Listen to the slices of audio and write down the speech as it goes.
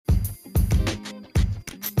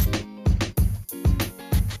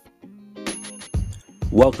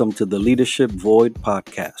Welcome to the Leadership Void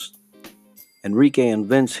podcast. Enrique and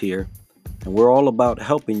Vince here, and we're all about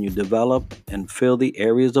helping you develop and fill the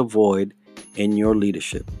areas of void in your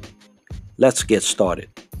leadership. Let's get started.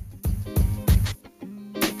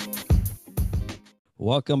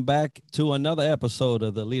 Welcome back to another episode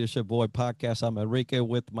of the Leadership Void podcast. I'm Enrique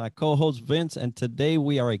with my co-host Vince, and today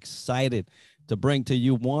we are excited to bring to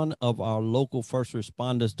you one of our local first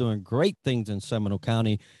responders doing great things in Seminole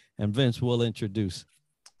County, and Vince will introduce.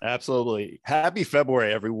 Absolutely. Happy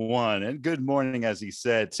February, everyone. And good morning, as he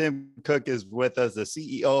said. Tim Cook is with us, the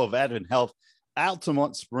CEO of AdventHealth,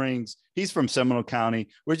 Altamont Springs. He's from Seminole County.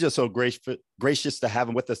 We're just so gracious to have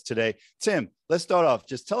him with us today. Tim, let's start off.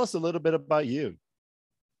 Just tell us a little bit about you.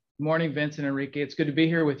 Good morning, Vince and Enrique. It's good to be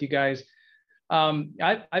here with you guys.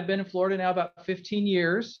 I've been in Florida now about 15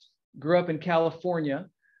 years, grew up in California,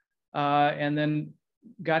 and then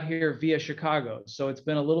got here via Chicago. So it's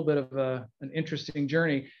been a little bit of an interesting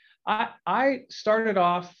journey. I started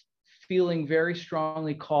off feeling very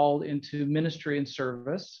strongly called into ministry and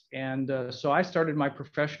service. And so I started my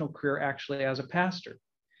professional career actually as a pastor.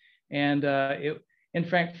 And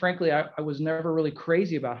frankly, I was never really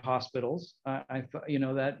crazy about hospitals. I thought,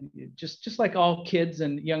 that just like all kids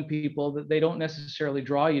and young people, that they don't necessarily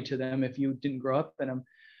draw you to them if you didn't grow up in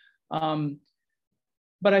them.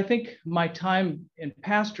 But I think my time in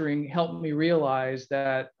pastoring helped me realize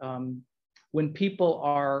that when people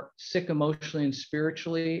are sick emotionally and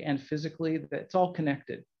spiritually and physically, that it's all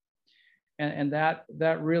connected. And that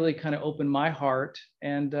really kind of opened my heart.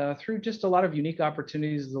 And through just a lot of unique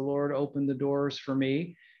opportunities, the Lord opened the doors for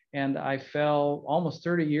me. And I fell almost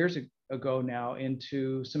 30 years ago now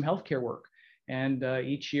into some healthcare work. And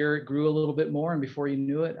each year it grew a little bit more. And before you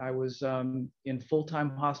knew it, I was in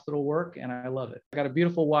full-time hospital work, and I love it. I got a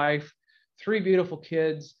beautiful wife, 3 beautiful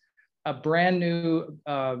kids, a brand new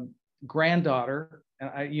granddaughter.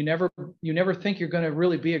 And you never think you're going to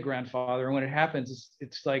really be a grandfather. And when it happens,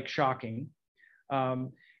 it's like shocking. So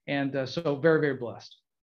very, very blessed.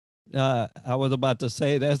 I was about to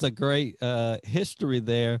say there's a great history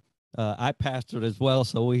there. I pastored as well,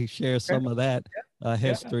 so we share some of that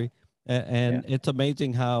history. Yeah. And it's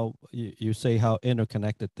amazing how you say how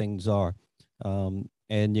interconnected things are.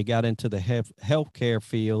 And you got into the healthcare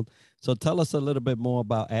field. So tell us a little bit more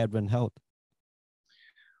about AdventHealth.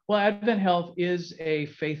 Well, AdventHealth is a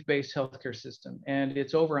faith-based healthcare system, and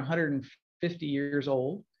it's over 150 years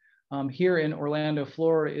old. Here in Orlando,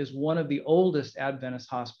 Florida, is one of the oldest Adventist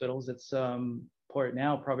hospitals. It's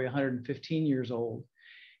now probably 115 years old.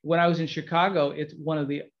 When I was in Chicago, it's one of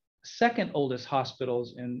the second oldest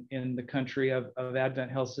hospitals in the country of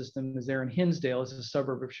AdventHealth system is there in Hinsdale. It's a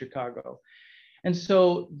suburb of Chicago. And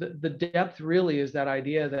so the depth really is that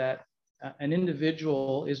idea that an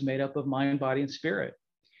individual is made up of mind, body, and spirit.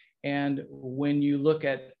 And when you look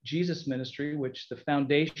at Jesus' ministry, which the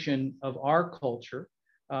foundation of our culture,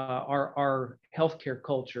 our healthcare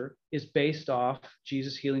culture is based off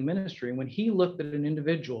Jesus' healing ministry. And when he looked at an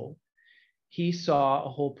individual, he saw a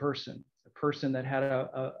whole person that had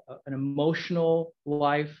an emotional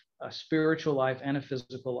life, a spiritual life, and a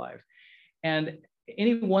physical life. And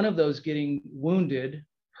any one of those getting wounded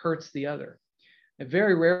hurts the other. And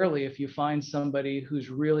very rarely, if you find somebody who's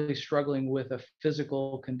really struggling with a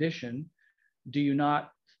physical condition, do you not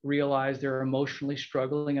realize they're emotionally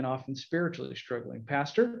struggling and often spiritually struggling?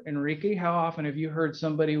 Pastor Enrique, how often have you heard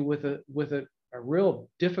somebody with a real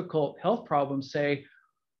difficult health problem say,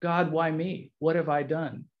 God, why me? What have I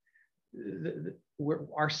done?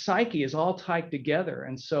 Our psyche is all tied together.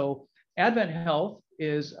 And so AdventHealth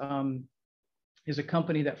is a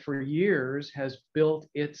company that for years has built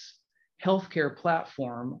its healthcare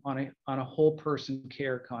platform on a whole person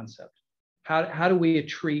care concept. How do we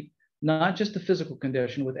treat not just the physical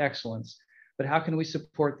condition with excellence, but how can we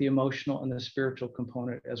support the emotional and the spiritual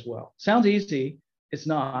component as well? Sounds easy. It's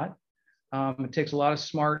not. It takes a lot of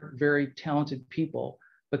smart, very talented people.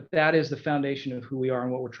 But that is the foundation of who we are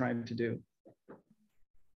and what we're trying to do.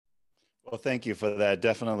 Well, thank you for that.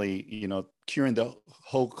 Definitely, curing the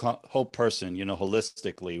whole person,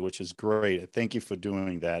 holistically, which is great. Thank you for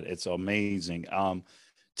doing that. It's amazing.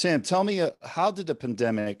 Tim, tell me, how did the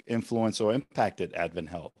pandemic influence or impacted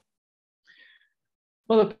AdventHealth?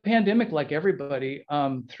 Well, the pandemic, like everybody,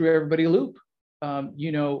 threw everybody a loop.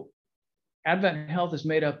 AdventHealth is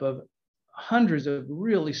made up of hundreds of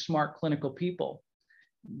really smart clinical people.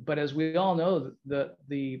 But as we all know,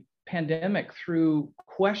 the pandemic threw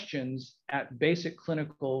questions at basic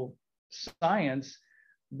clinical science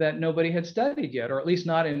that nobody had studied yet, or at least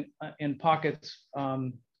not in pockets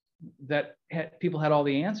that people had all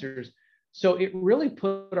the answers. So it really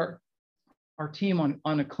put our team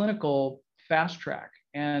on a clinical fast track.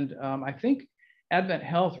 And I think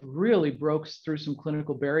AdventHealth really broke through some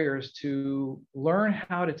clinical barriers to learn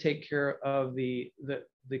how to take care of the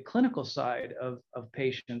clinical side of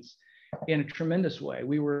patients in a tremendous way.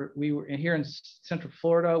 We were here in Central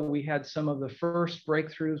Florida. We had some of the first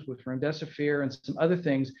breakthroughs with remdesivir and some other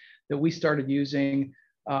things that we started using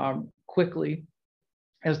quickly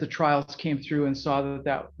as the trials came through, and saw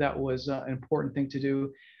that was an important thing to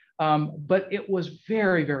do. But it was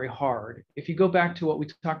very, very hard. If you go back to what we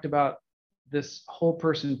talked about, this whole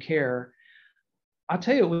person care, I'll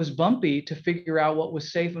tell you, it was bumpy to figure out what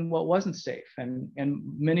was safe and what wasn't safe. And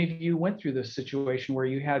many of you went through this situation where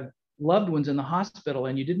you had loved ones in the hospital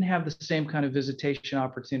and you didn't have the same kind of visitation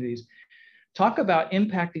opportunities. Talk about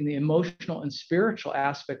impacting the emotional and spiritual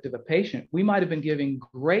aspect of a patient. We might have been giving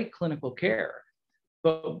great clinical care,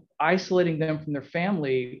 but isolating them from their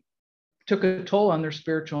family took a toll on their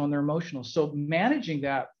spiritual and their emotional. So managing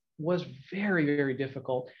that was very, very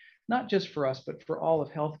difficult, not just for us, but for all of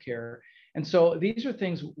healthcare. And so these are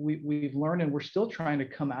things we've learned, and we're still trying to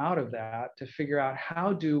come out of that to figure out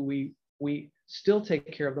how do we still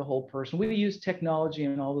take care of the whole person. We use technology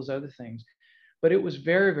and all those other things, but it was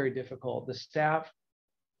very, very difficult. The staff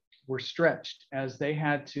were stretched as they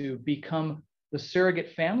had to become the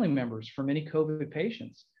surrogate family members for many COVID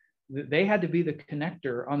patients. They had to be the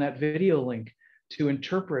connector on that video link to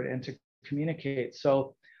interpret and to communicate.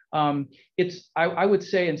 So I would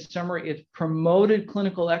say in summary, it promoted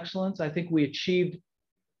clinical excellence. I think we achieved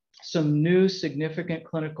some new significant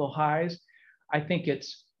clinical highs. I think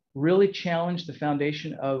it's really challenged the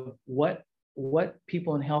foundation of what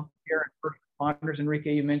people in healthcare and first responders,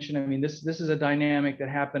 Enrique, you mentioned. I mean, this is a dynamic that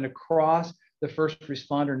happened across the first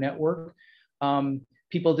responder network.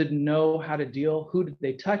 People didn't know how to deal. Who did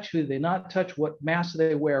they touch? Who did they not touch? What masks do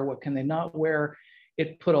they wear? What can they not wear?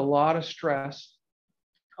 It put a lot of stress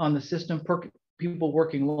on the system. People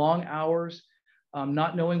working long hours,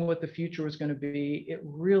 not knowing what the future was going to be. It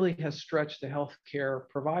really has stretched the healthcare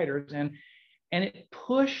providers, and it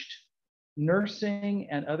pushed nursing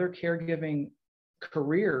and other caregiving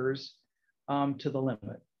careers to the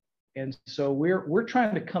limit. And so we're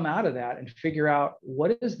trying to come out of that and figure out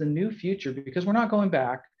what is the new future, because we're not going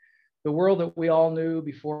back. The world that we all knew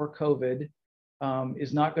before COVID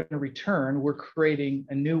is not going to return. We're creating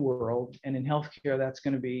a new world, and in healthcare, that's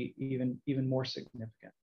going to be even more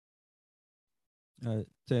significant.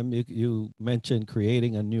 Tim, you mentioned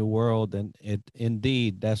creating a new world, and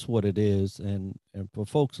indeed that's what it is. And for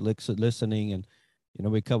folks listening, and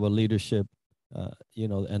we cover leadership.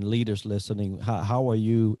 And leaders listening, how are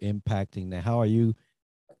you impacting that? How are you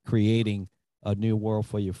creating a new world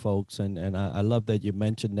for your folks? And I love that you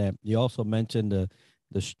mentioned that. You also mentioned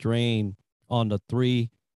the strain on the three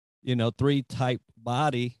type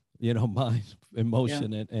body, mind,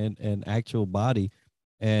 emotion, and actual body.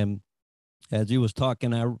 And as you was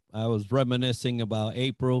talking, I was reminiscing about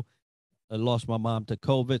April. I lost my mom to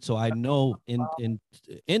COVID, so I know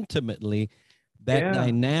intimately that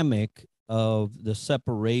dynamic of the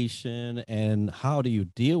separation and how do you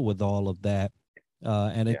deal with all of that.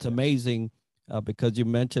 And it's amazing because you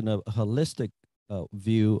mentioned a holistic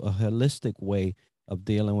view, a holistic way of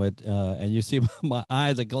dealing with, and you see my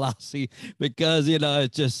eyes are glossy because, it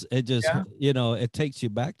just it takes you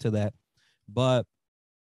back to that. But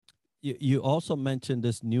you also mentioned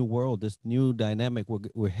this new world, this new dynamic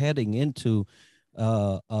we're heading into,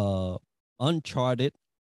 uncharted,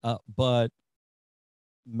 but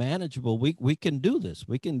manageable. We can do this.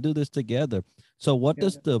 We can do this together. So what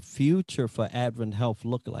does the future for AdventHealth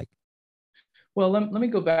look like? Well, let me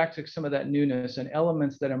go back to some of that newness and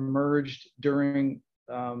elements that emerged during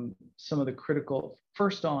some of the critical,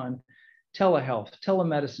 first on telehealth,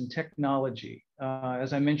 telemedicine, technology.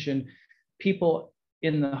 As I mentioned, people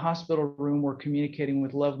in the hospital room were communicating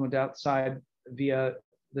with loved ones outside via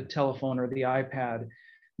the telephone or the iPad.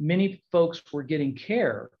 Many folks were getting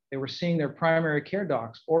care. They were seeing their primary care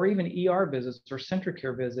docs or even ER visits or central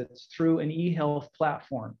care visits through an e-health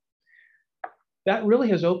platform. That really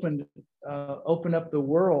has opened up the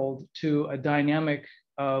world to a dynamic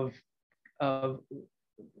of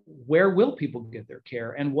where will people get their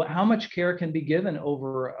care and how much care can be given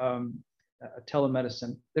over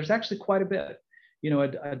telemedicine. There's actually quite a bit.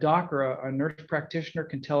 A doc or a nurse practitioner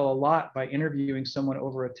can tell a lot by interviewing someone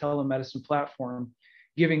over a telemedicine platform,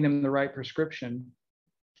 giving them the right prescription.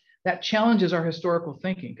 That challenges our historical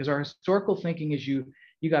thinking, because our historical thinking is you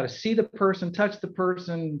got to see the person, touch the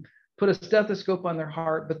person, put a stethoscope on their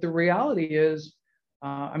heart. But the reality is,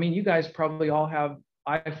 you guys probably all have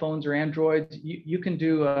iPhones or Androids. You can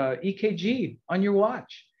do EKG on your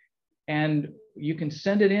watch. and you can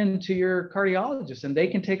send it in to your cardiologist and they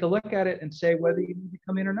can take a look at it and say whether you need to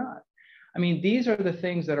come in or not. I mean, these are the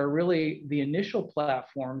things that are really the initial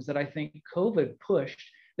platforms that I think COVID pushed.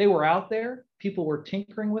 They were out there, people were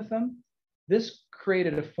tinkering with them. This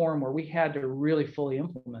created a form where we had to really fully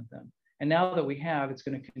implement them. And now that we have, it's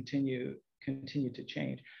going to continue to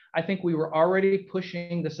change. I think we were already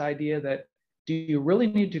pushing this idea that, do you really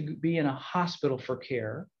need to be in a hospital for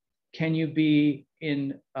care? Can you be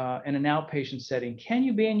in an outpatient setting? Can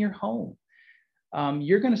you be in your home?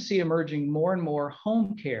 You're going to see emerging more and more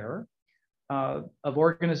home care of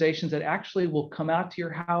organizations that actually will come out to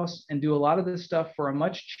your house and do a lot of this stuff for a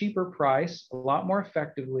much cheaper price, a lot more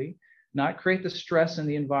effectively, not create the stress in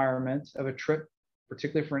the environment of a trip,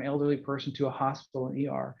 particularly for an elderly person, to a hospital and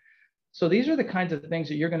ER. So these are the kinds of things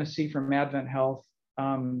that you're going to see from AdventHealth,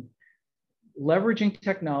 leveraging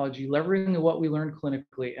technology, leveraging what we learned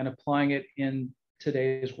clinically and applying it in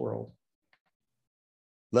today's world.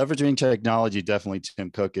 Leveraging technology, definitely,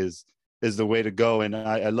 Tim Cook, is the way to go. And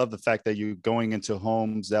I love the fact that you're going into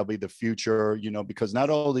homes. That'll be the future, you know, because not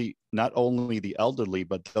only the elderly,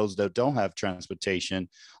 but those that don't have transportation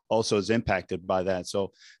also is impacted by that.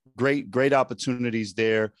 So great opportunities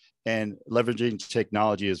there, and leveraging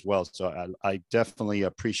technology as well. So I definitely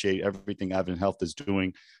appreciate everything AdventHealth is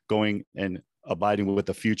doing, going and abiding with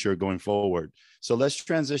the future going forward. So let's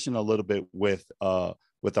transition a little bit with our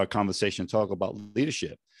conversation, talk about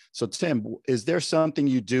leadership. So Tim, is there something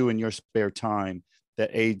you do in your spare time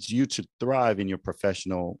that aids you to thrive in your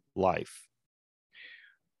professional life?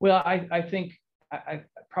 Well, I think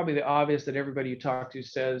probably the obvious that everybody you talk to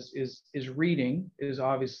says is reading is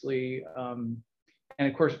obviously, and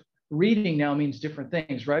of course, reading now means different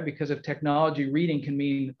things, right? Because of technology, reading can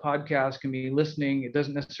mean podcasts, can be listening. It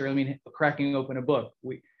doesn't necessarily mean cracking open a book.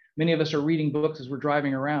 Many of us are reading books as we're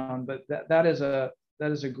driving around, but that is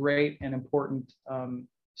a great and important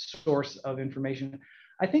source of information.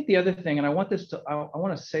 I think the other thing, and I want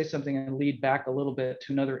to say something and lead back a little bit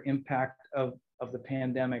to another impact of the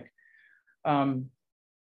pandemic.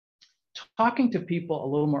 Talking to people a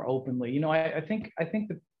little more openly. You know, I think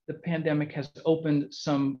the pandemic has opened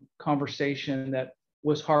some conversation that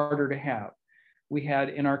was harder to have. We had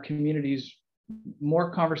in our communities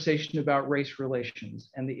more conversation about race relations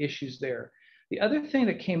and the issues there. The other thing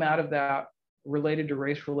that came out of that related to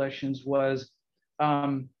race relations was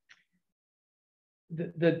the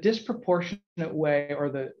disproportionate way, or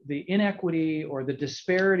the inequity or the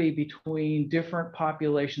disparity between different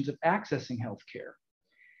populations of accessing healthcare.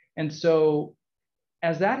 And so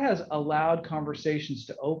as that has allowed conversations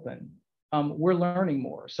to open, we're learning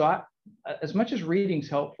more. So as much as reading's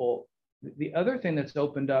helpful, the other thing that's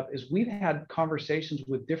opened up is we've had conversations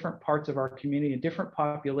with different parts of our community and different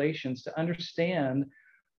populations to understand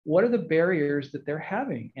what are the barriers that they're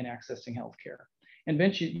having in accessing healthcare. And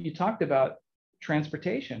Vince, you talked about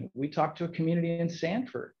transportation. We talked to a community in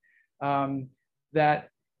Sanford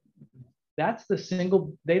that's the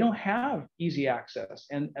single, they don't have easy access,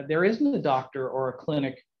 and there isn't a doctor or a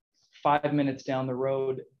clinic 5 minutes down the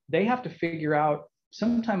road. They have to figure out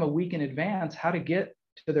sometime a week in advance how to get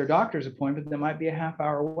to their doctor's appointment that might be a half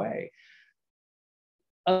hour away.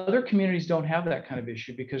 Other communities don't have that kind of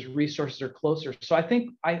issue because resources are closer. So I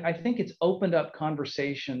think it's opened up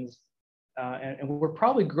conversations, and we're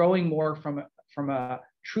probably growing more from a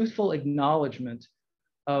truthful acknowledgement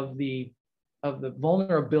of the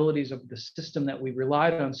vulnerabilities of the system that we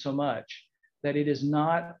relied on so much, that it is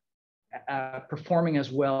not performing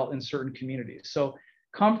as well in certain communities. So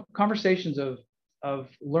conversations of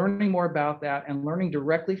learning more about that and learning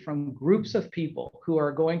directly from groups of people who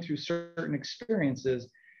are going through certain experiences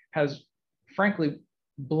has frankly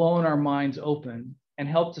blown our minds open and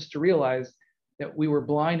helped us to realize that we were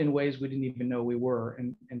blind in ways we didn't even know we were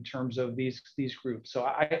in terms of these groups. So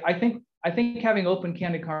I think having open,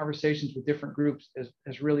 candid conversations with different groups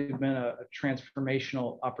has really been a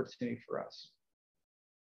transformational opportunity for us.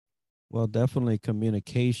 Well, definitely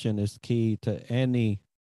communication is key to any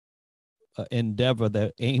endeavor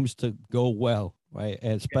that aims to go well, right?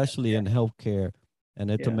 And especially in healthcare. And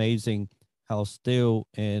it's amazing how still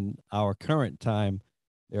in our current time,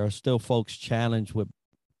 there are still folks challenged with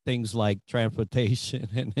things like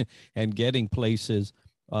transportation and getting places.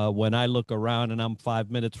 When I look around and I'm 5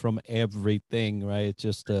 minutes from everything, right? It's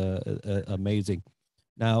just amazing.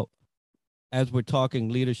 Now, as we're talking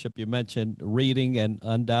leadership, you mentioned reading, and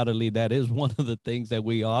undoubtedly that is one of the things that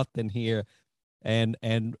we often hear, and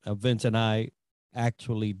Vince and I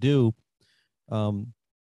actually do.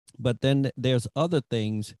 But then there's other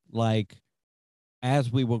things like,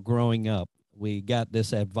 as we were growing up, we got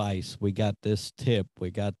this advice, we got this tip,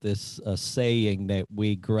 we got this saying that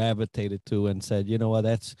we gravitated to and said, you know what,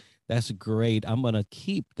 that's great. I'm going to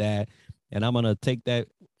keep that, and I'm going to take that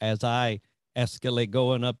as I escalate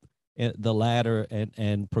going up the ladder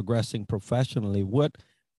and progressing professionally. What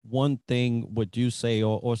one thing would you say,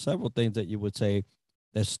 or several things that you would say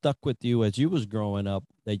that stuck with you as you was growing up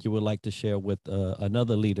that you would like to share with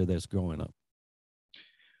another leader that's growing up?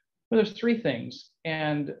 Well, there's three things,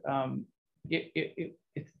 and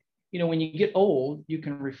it's, when you get old, you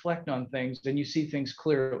can reflect on things and you see things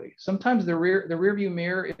clearly. Sometimes the rear view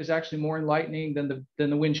mirror is actually more enlightening than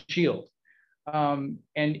the windshield.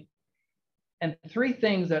 And three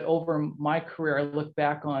things that over my career I look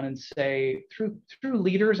back on and say, through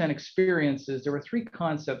leaders and experiences, there were three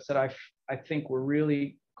concepts that I think were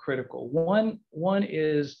really critical. One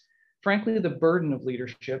is, frankly, the burden of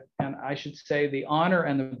leadership, and I should say the honor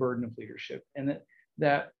and the burden of leadership, and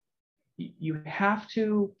that you have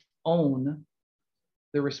to own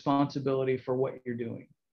the responsibility for what you're doing.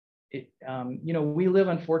 We live,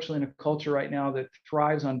 unfortunately, in a culture right now that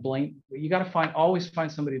thrives on blame. You got to always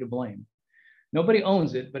find somebody to blame. Nobody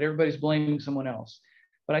owns it, but everybody's blaming someone else.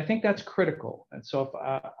 But I think that's critical. And so if,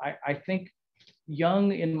 I think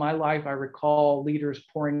young in my life, I recall leaders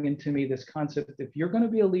pouring into me this concept: if you're going to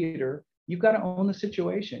be a leader, you've got to own the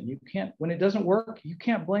situation. You can't, when it doesn't work, you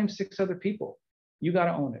can't blame 6 other people. You got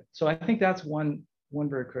to own it. So I think that's one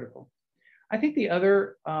very critical. I think the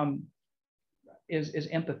other is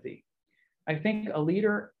empathy. I think a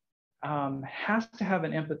leader has to have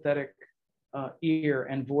an empathetic ear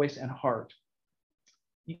and voice and heart.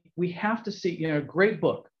 We have to see, great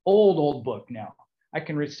book, old book now. I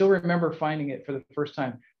can still remember finding it for the first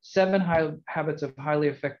time, 7 Habits of Highly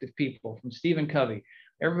Effective People from Stephen Covey.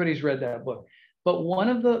 Everybody's read that book. But one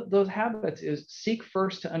of those habits is seek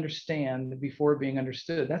first to understand before being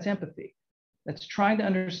understood. That's empathy. That's trying to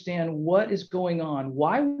understand what is going on.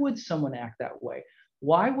 Why would someone act that way?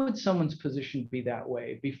 Why would someone's position be that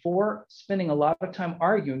way? Before spending a lot of time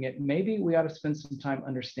arguing it, maybe we ought to spend some time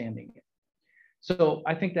understanding it. So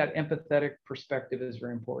I think that empathetic perspective is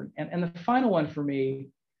very important. And the final one for me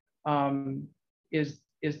is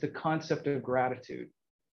the concept of gratitude.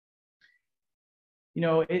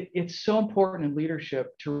 It's so important in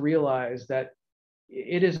leadership to realize that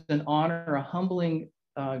it is an honor, a humbling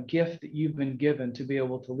gift that you've been given to be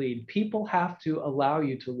able to lead. People have to allow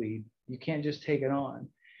you to lead. You can't just take it on.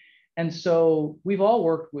 And so we've all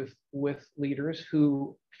worked with leaders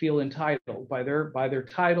who feel entitled by their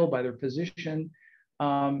title, by their position,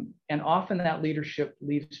 and often that leadership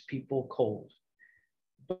leaves people cold.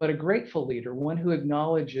 But a grateful leader, one who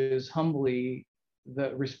acknowledges humbly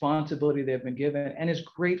the responsibility they've been given and is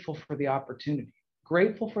grateful for the opportunity,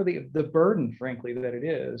 grateful for the burden, frankly, that it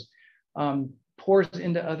is, pours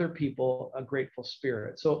into other people a grateful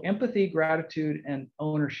spirit. So empathy, gratitude, and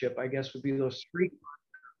ownership, I guess, would be those three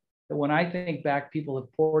that when I think back, people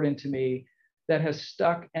have poured into me that has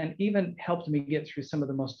stuck and even helped me get through some of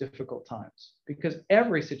the most difficult times. Because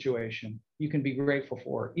every situation you can be grateful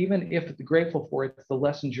for, even if the grateful for it's the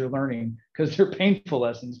lessons you're learning, because they're painful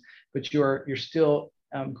lessons, but you're still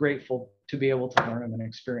grateful to be able to learn them and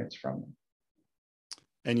experience from them.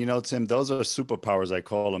 And Tim, those are superpowers, I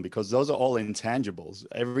call them, because those are all intangibles.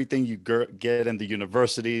 Everything you get in the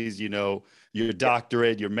universities, your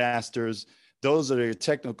doctorate, your master's, those are your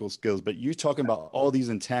technical skills. But you're talking about all these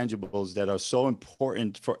intangibles that are so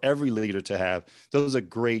important for every leader to have. Those are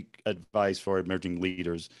great advice for emerging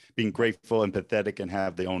leaders: being grateful, empathetic, and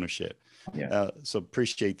have the ownership. Yeah. So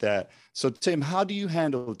appreciate that. So Tim, how do you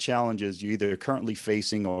handle challenges you're either currently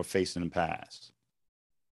facing or faced in the past?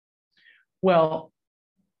 Well,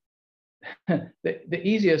 the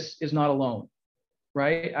easiest is not alone,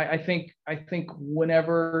 right? I think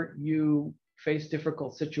whenever you face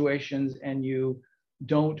difficult situations and you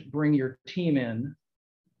don't bring your team in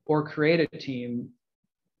or create a team,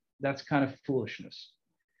 that's kind of foolishness,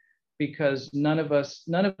 because none of us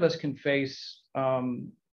can face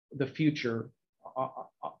the future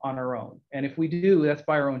on our own. And if we do, that's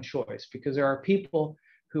by our own choice, because there are people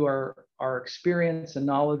who are experienced and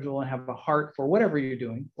knowledgeable and have a heart for whatever you're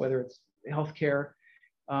doing, whether it's healthcare.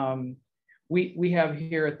 We have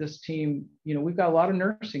here at this team, we've got a lot of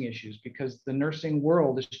nursing issues because the nursing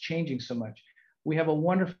world is changing so much. We have a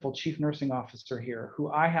wonderful chief nursing officer here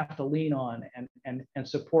who I have to lean on and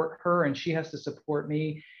support her, and she has to support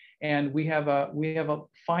me. And we have a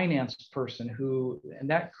finance person and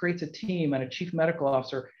that creates a team, and a chief medical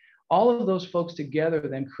officer. All of those folks together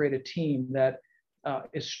then create a team that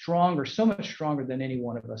is stronger, so much stronger than any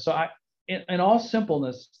one of us. So in all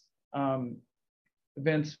simpleness,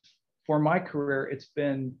 Vince, for my career, it's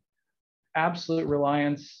been absolute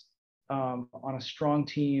reliance on a strong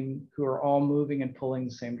team who are all moving and pulling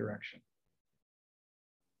the same direction.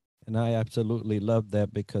 And I absolutely love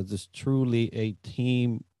that, because it's truly a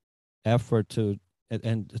team effort to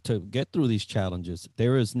get through these challenges.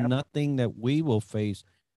 There is nothing that we will face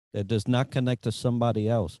that does not connect to somebody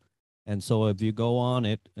else. And so if you go on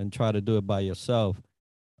it and try to do it by yourself,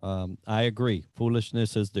 I agree.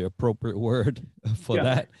 Foolishness is the appropriate word for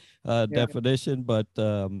that definition. But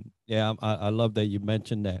I love that you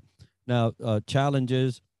mentioned that. Now,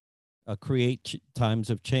 challenges create times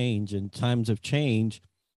of change, and times of change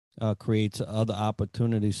creates other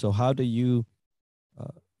opportunities. So how do you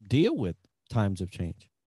deal with times of change?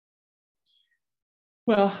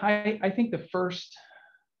 Well, I think the first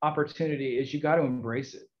opportunity is you got to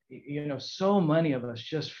embrace it. You know, so many of us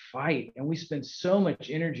just fight, and we spend so much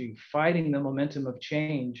energy fighting the momentum of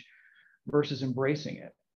change versus embracing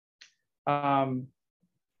it.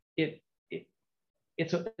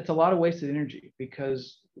 It's a lot of wasted energy,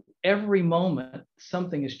 because every moment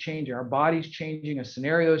something is changing. Our body's changing, a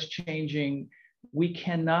scenario is changing. We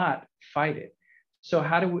cannot fight it. So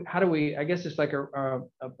how do we, I guess it's like a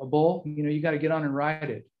bull, you know, you got to get on and ride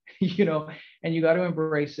it, you know, and you got to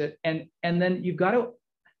embrace it. And then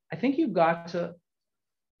I think you've got to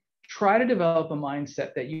try to develop a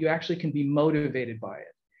mindset that you actually can be motivated by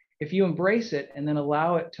it. If you embrace it and then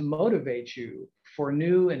allow it to motivate you for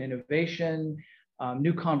new and innovation,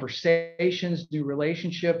 new conversations, new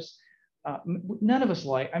relationships, none of us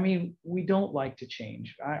we don't like to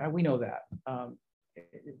change. We know that.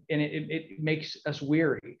 And it makes us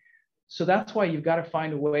weary. So that's why you've got to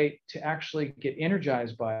find a way to actually get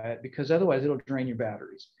energized by it, because otherwise it'll drain your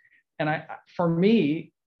batteries. And for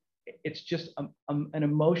me, it's just an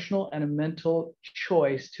emotional and a mental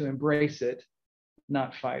choice to embrace it,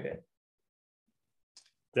 not fight it.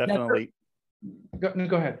 Definitely. Now,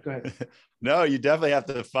 go ahead. No, you definitely have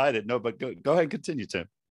to fight it. No, but go ahead and continue, Tim.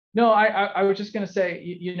 No, I was just going to say,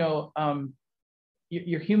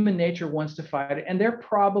 your human nature wants to fight it. And there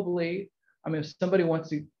probably, if somebody wants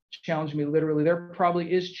to challenge me literally, there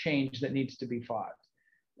probably is change that needs to be fought.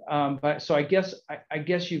 But so I guess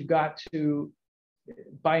you've got to,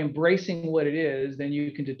 by embracing what it is, then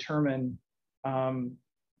you can determine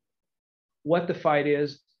what the fight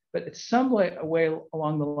is. But it's some way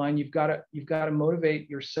along the line, you've got to motivate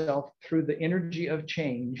yourself through the energy of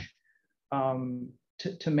change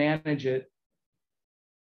to manage it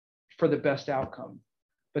for the best outcome.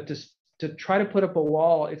 But to try to put up a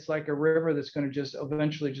wall, it's like a river that's going to just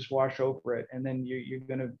eventually just wash over it, and then you're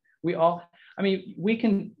going to.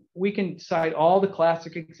 We can cite all the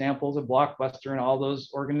classic examples of Blockbuster and all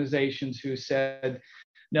those organizations who said,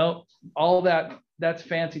 no, all that's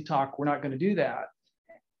fancy talk. We're not going to do that.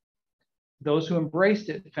 Those who embraced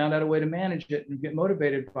it, found out a way to manage it and get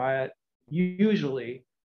motivated by it, usually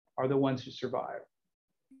are the ones who survive.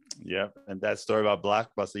 Yeah. And that story about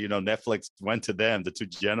Blockbuster, Netflix went to them, the two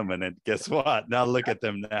gentlemen, and guess what? Now look at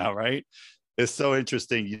them now, right? It's so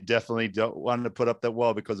interesting. You definitely don't want to put up that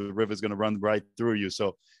wall, because the river is going to run right through you.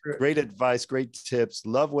 So great advice, great tips.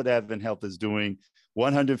 Love what AdventHealth is doing.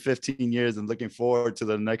 115 years and looking forward to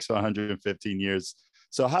the next 115 years.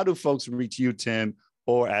 So how do folks reach you, Tim,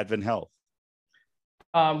 or AdventHealth?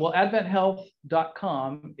 Well,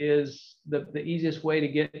 AdventHealth.com is the easiest way to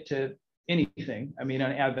get to anything. On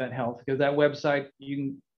AdventHealth, because that website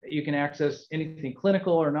you can access anything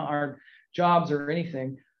clinical or not, our jobs or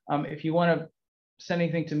anything. If you want to send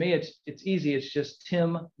anything to me, it's easy. It's just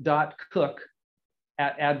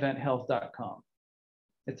tim.cook@adventhealth.com.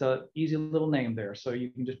 It's a easy little name there, so you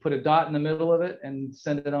can just put a dot in the middle of it and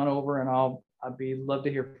send it on over, and I'd love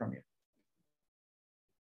to hear from you.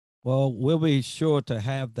 Well, we'll be sure to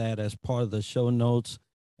have that as part of the show notes,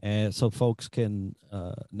 and so folks can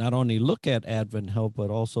not only look at AdventHealth,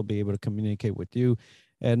 but also be able to communicate with you.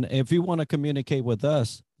 And if you want to communicate with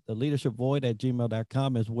us, the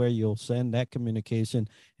leadershipvoid@gmail.com is where you'll send that communication.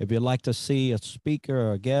 If you'd like to see a speaker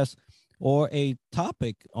or a guest or a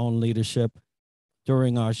topic on leadership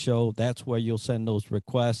during our show, that's where you'll send those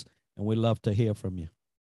requests, and we'd love to hear from you.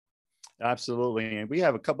 Absolutely. And we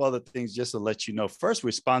have a couple other things just to let you know. First,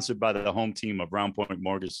 we're sponsored by the home team of Round Point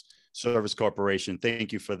Mortgage Service Corporation.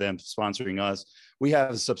 Thank you for them sponsoring us. We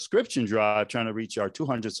have a subscription drive trying to reach our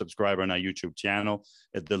 200 subscriber on our YouTube channel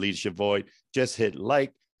at The Leadership Void. Just hit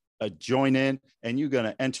like, join in, and you're going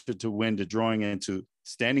to enter to win the drawing into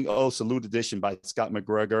Standing O Salute Edition by Scott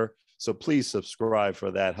McGregor. So please subscribe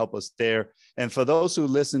for that. Help us there. And for those who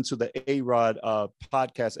listen to the A-Rod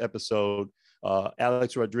podcast episode,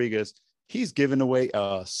 Alex Rodriguez, he's giving away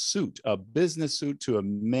a suit, a business suit, to a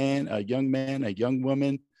young man, a young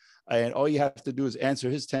woman, And all you have to do is answer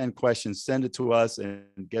his 10 questions, send it to us, and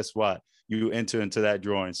guess what? You enter into that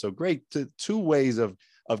drawing. So great, two ways of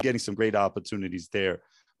getting some great opportunities there.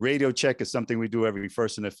 Radio check is something we do every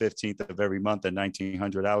 1st and the 15th of every month at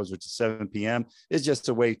 1900 hours, which is 7 p.m. It's just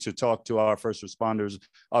a way to talk to our first responders,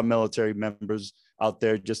 our military members out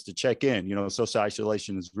there, just to check in. You know, social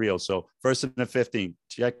isolation is real. So 1st and the 15th,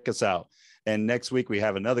 check us out. And next week, we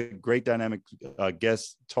have another great dynamic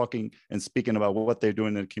guest talking and speaking about what they're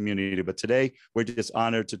doing in the community. But today, we're just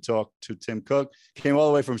honored to talk to Tim Cook. Came all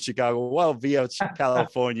the way from Chicago, well, via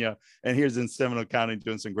California, and here's in Seminole County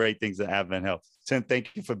doing some great things at AdventHealth. Tim, thank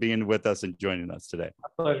you for being with us and joining us today. My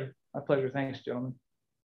pleasure. My pleasure. Thanks, gentlemen.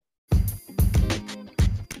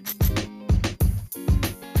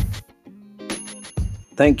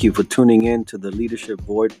 Thank you for tuning in to the Leadership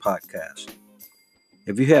Void podcast.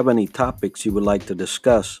 If you have any topics you would like to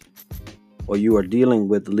discuss, or you are dealing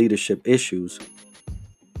with leadership issues,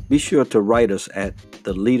 be sure to write us at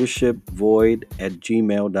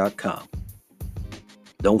theleadershipvoid@gmail.com.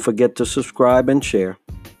 Don't forget to subscribe and share.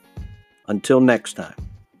 Until next time.